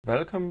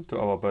Welcome to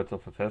our Birds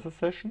of Professor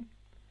session.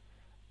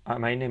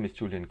 My name is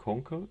Julian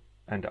Kunkel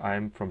and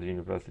I'm from the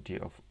University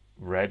of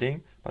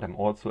Reading, but I'm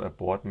also a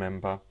board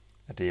member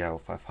at the IO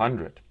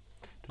 500.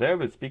 Today I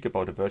will speak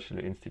about the Virtual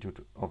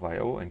Institute of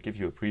IO and give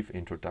you a brief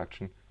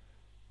introduction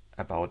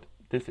about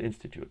this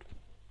institute.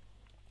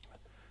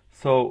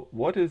 So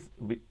what is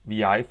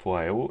VI for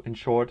IO in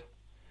short?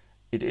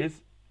 It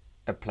is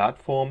a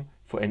platform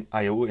for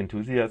IO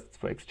enthusiasts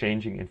for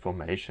exchanging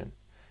information.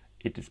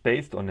 It is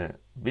based on a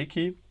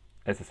wiki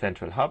as a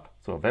central hub,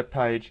 so a web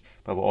page,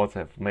 but we also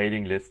have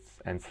mailing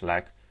lists and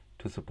Slack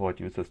to support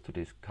users to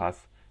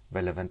discuss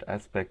relevant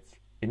aspects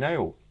in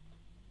I/O.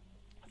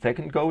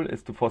 Second goal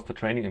is to foster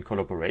training and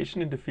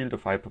collaboration in the field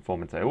of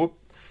high-performance I/O.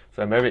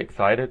 So I'm very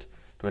excited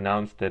to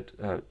announce that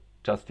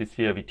just this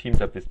year we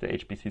teamed up with the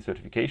HPC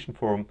Certification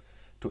Forum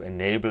to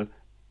enable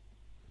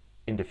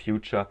in the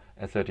future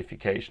a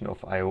certification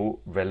of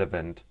I/O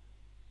relevant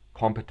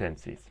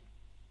competencies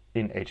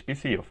in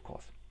HPC, of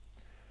course.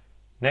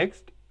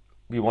 Next,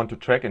 we want to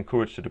track and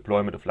encourage the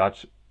deployment of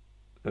large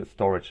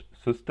storage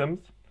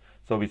systems.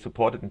 So we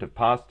supported in the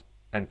past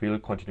and will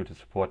continue to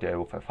support the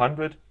IO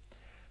 500.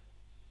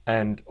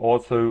 And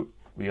also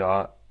we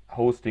are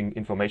hosting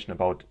information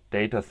about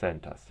data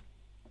centers,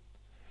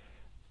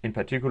 in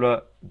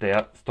particular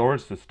their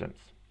storage systems.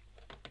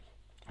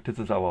 This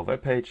is our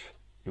webpage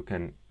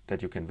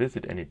that you can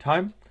visit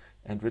anytime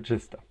and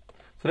register.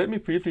 So let me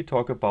briefly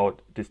talk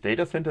about this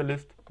data center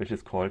list, which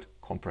is called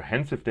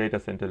Comprehensive Data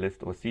Center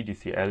List, or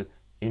CDCL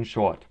in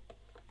short.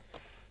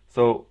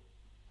 So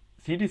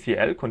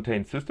CDCL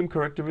contains system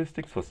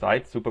characteristics for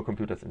sites,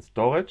 supercomputers and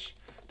storage.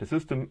 The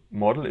system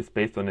model is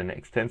based on an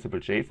extensible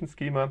JSON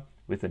schema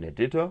with an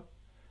editor,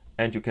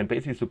 and you can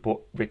basically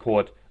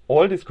record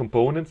all these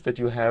components that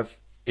you have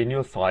in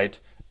your site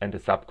and the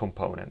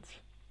subcomponents.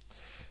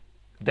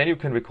 Then you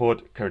can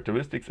record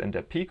characteristics and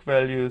their peak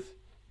values,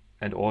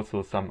 and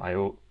also some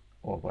IO,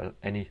 or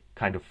any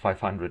kind of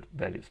 500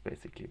 values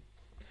basically.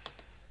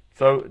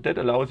 So that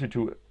allows you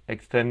to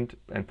extend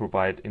and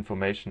provide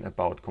information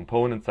about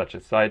components such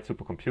as sites,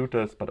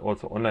 supercomputers, but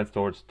also online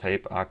storage,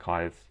 tape,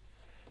 archives,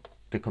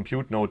 the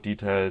compute node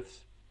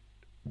details,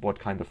 what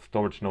kind of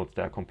storage nodes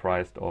they are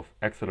comprised of,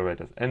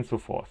 accelerators, and so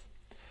forth.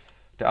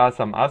 There are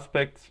some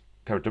aspects,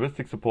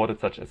 characteristics supported,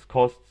 such as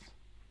costs,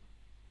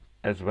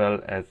 as well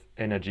as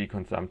energy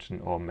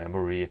consumption or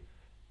memory,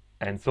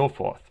 and so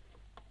forth.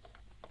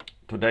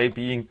 Today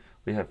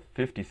we have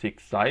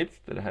 56 sites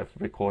that have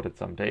recorded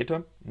some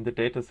data in the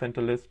data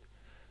center list.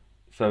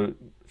 So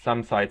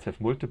some sites have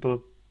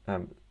multiple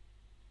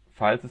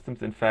file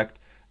systems, in fact,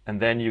 and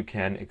then you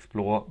can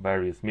explore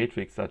various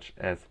metrics such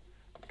as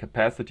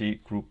capacity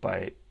grouped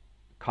by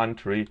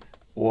country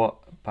or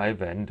by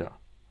vendor,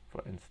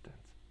 for instance,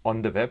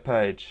 on the web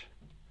page,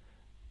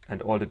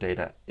 and all the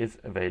data is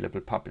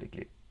available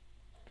publicly.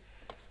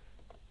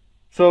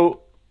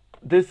 So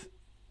this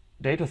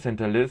data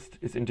center list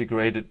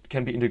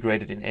can be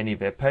integrated in any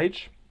web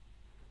page.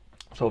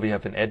 So we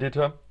have an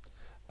editor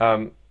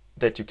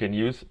that you can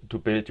use to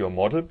build your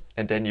model,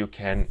 and then you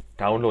can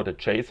download a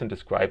JSON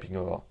describing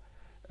your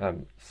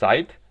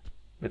site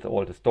with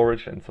all the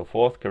storage and so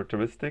forth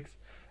characteristics,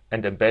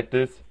 and embed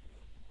this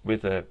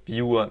with a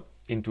viewer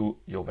into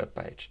your web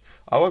page.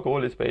 Our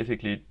goal is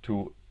basically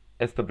to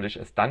establish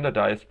a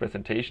standardized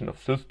presentation of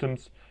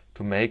systems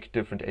to make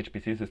different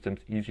HPC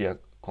systems easier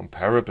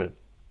comparable.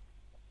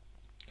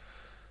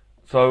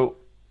 So,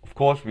 of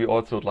course, we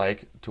also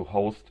like to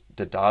host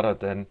the data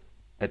then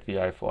at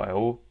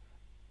VI4IO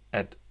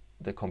at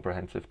the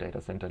comprehensive data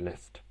center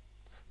list.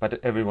 But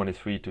everyone is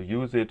free to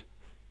use it.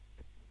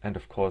 And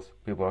of course,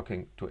 we're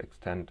working to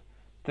extend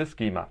the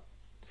schema.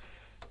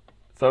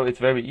 So it's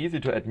very easy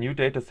to add new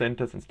data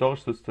centers and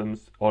storage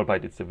systems, all by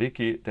the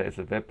wiki. There is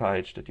a web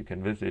page that you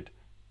can visit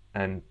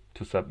and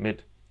to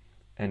submit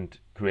and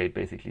create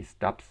basically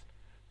stubs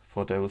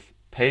for those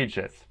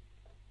pages.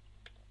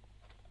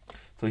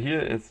 So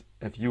here is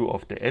a view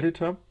of the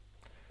editor,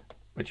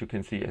 which you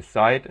can see a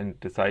site, and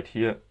the site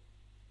here,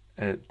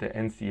 the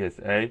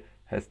NCSA,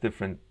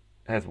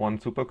 has one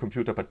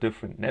supercomputer but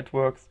different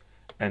networks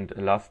and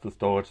a Lustre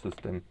storage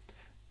system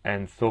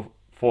and so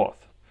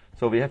forth.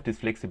 So we have this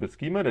flexible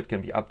schema that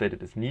can be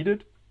updated as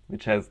needed,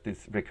 which has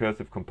this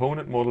recursive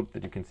component model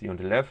that you can see on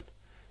the left.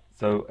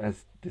 So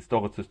as the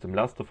storage system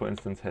Lustre, for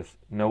instance, has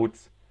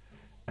nodes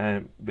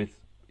with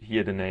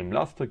here the name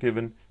Lustre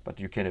given, but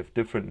you can have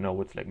different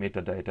nodes like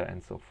metadata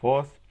and so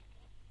forth.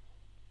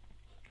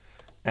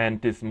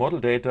 And this model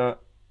data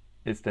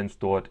is then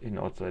stored in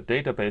also a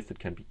database that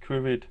can be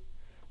queried,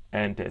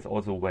 and there's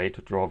also a way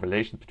to draw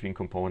relations between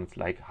components,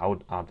 like how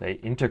are they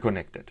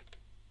interconnected.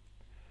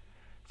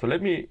 So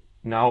let me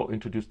now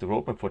introduce the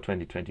roadmap for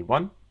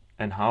 2021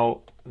 and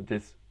how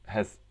this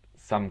has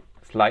some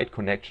slight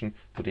connection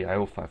to the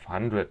IO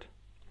 500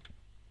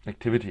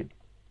 activity.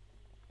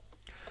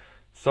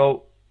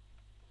 So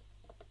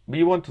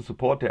we want to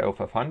support the IO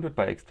 500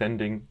 by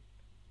extending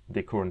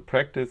the current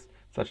practice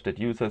such that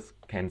users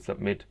can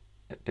submit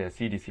their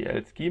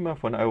CDCL schema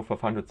for an IO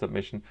 500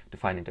 submission,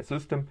 defining their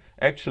system.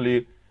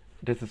 Actually,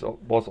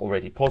 was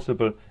already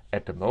possible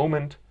at the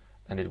moment,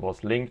 and it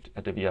was linked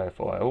at the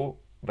VI4IO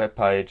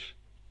webpage.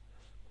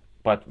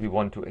 But we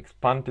want to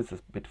expand this a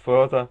bit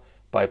further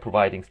by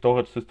providing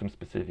storage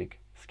system-specific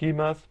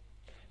schemas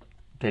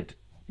that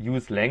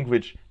use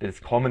language that is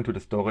common to the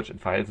storage and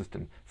file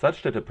system,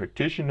 such that a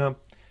practitioner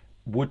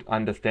would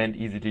understand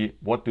easily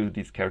what do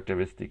these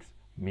characteristics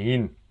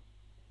mean.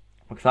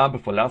 For example,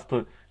 for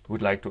Lustre, we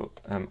would like to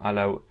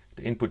allow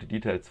the input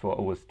details for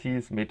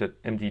OSTs,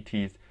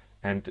 MDTs,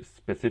 and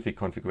specific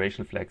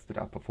configuration flags that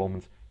are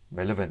performance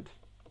relevant.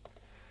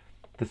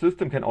 The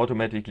system can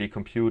automatically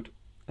compute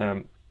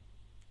and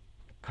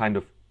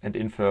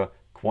infer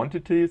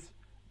quantities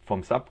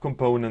from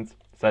subcomponents,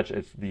 such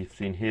as we've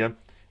seen here.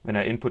 When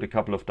I input a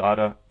couple of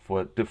data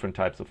for different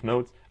types of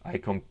nodes, I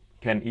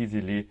can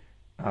easily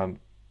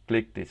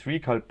click this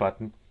recalc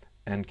button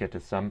and get a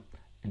sum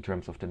in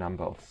terms of the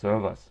number of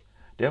servers.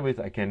 Therewith,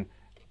 I can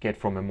get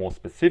from a more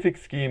specific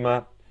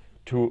schema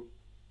to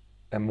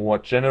a more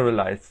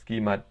generalized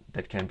schema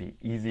that can be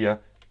easier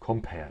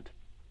compared.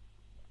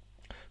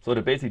 So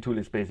the basic tool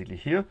is basically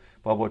here,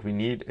 but what we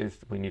need is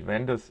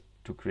vendors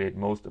to create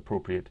most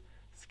appropriate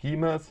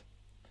schemas.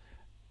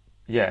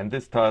 Yeah, and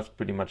this task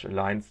pretty much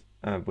aligns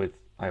with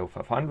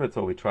IO500,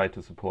 so we try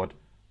to support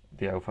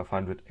the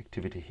IO500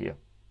 activity here.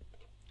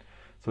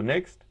 So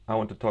next, I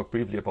want to talk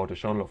briefly about the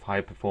journal of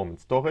high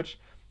performance storage.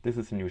 This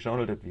is a new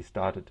journal that we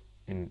started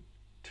in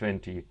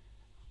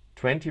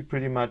 2020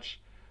 pretty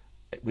much.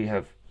 We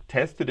have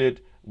tested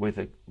it with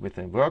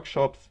the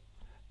workshops,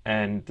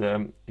 and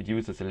it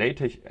uses a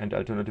LaTeX and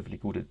alternatively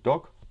Google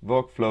Doc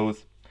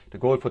workflows. The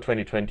goal for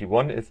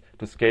 2021 is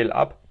to scale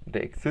up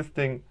the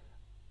existing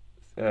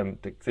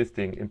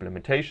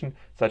implementation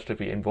such that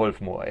we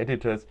involve more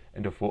editors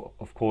and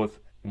of course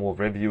more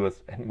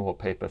reviewers and more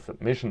paper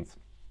submissions.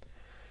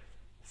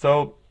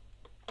 So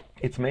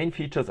its main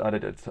features are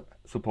that it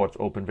supports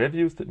open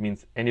reviews. That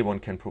means anyone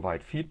can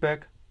provide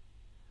feedback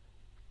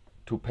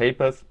to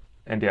papers,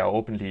 and they are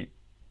openly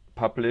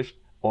published,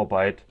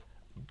 albeit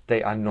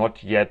they are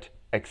not yet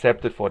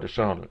accepted for the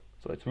journal.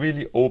 So it's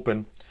really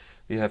open.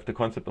 We have the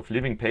concept of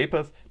living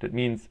papers. That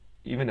means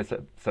even a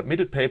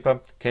submitted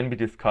paper can be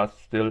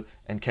discussed still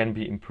and can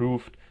be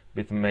improved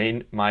with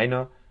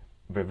minor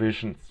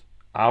revisions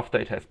after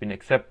it has been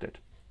accepted.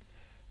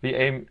 We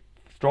aim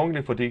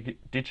strongly for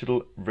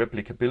digital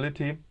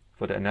replicability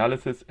for the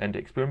analysis and the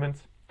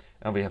experiments,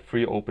 and we have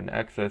free open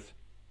access,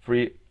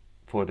 free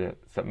for the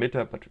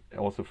submitter, but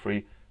also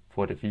free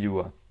for the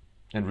viewer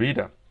and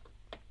reader.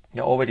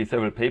 There are already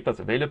several papers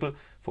available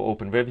for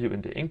open review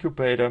in the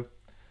incubator,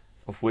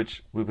 of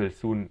which we will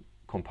soon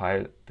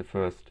compile the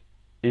first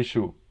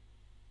issue.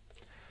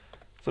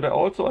 So there are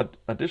also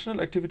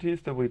additional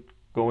activities that we're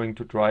going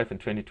to drive in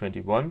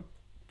 2021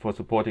 for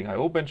supporting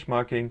I/O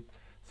benchmarking.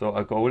 So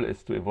our goal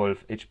is to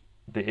evolve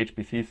the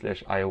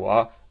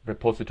HPC/IOR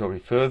repository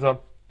further.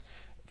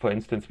 For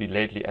instance, we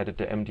lately added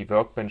the MD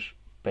Workbench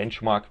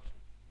benchmark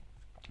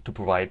to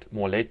provide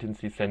more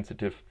latency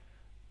sensitive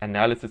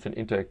analysis and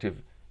interactive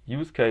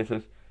use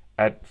cases,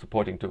 at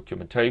supporting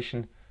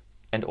documentation,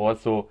 and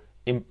also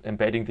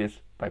embedding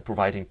this by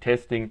providing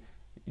testing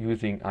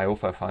using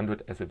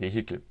IO500 as a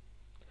vehicle.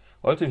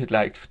 Also, we'd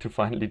like to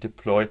finally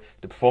deploy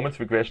the performance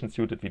regression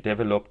suite that we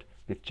developed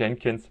with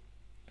Jenkins.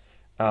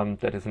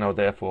 That is now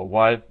there for a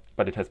while,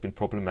 but it has been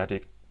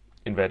problematic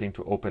in waiting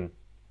to open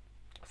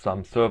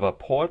some server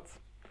ports.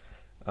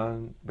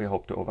 We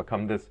hope to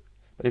overcome this.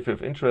 But if you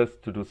have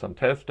interest to do some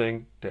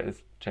testing, there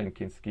is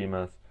Jenkins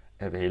schemas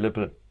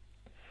available.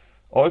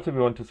 Also,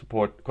 we want to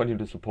continue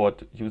to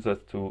support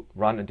users to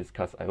run and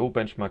discuss I/O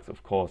benchmarks,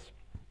 of course.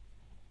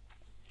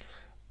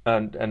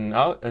 And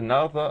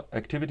another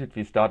activity that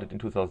we started in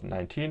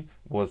 2019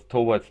 was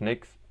towards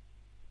next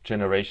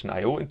generation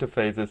I/O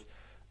interfaces,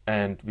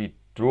 and we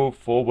drove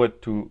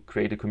forward to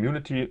create a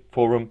community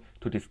forum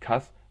to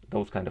discuss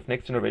those kind of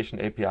next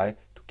generation API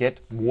to get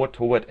more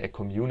toward a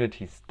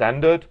community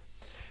standard.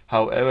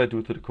 However,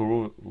 due to the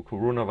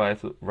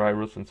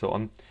coronavirus and so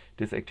on,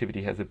 this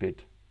activity has a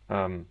bit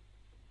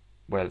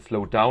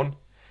slowed down.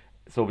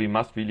 So we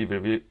must really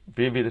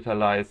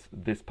revitalize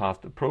this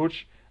past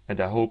approach, and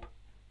I hope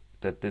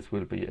that this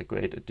will be a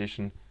great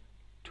addition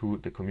to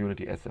the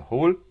community as a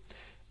whole.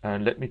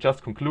 And let me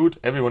just conclude,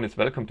 everyone is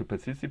welcome to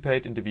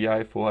participate in the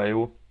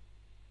VI4IO,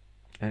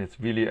 and it's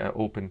really an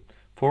open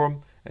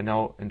forum. And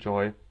now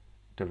enjoy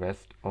the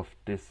rest of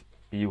this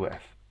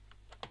BUF.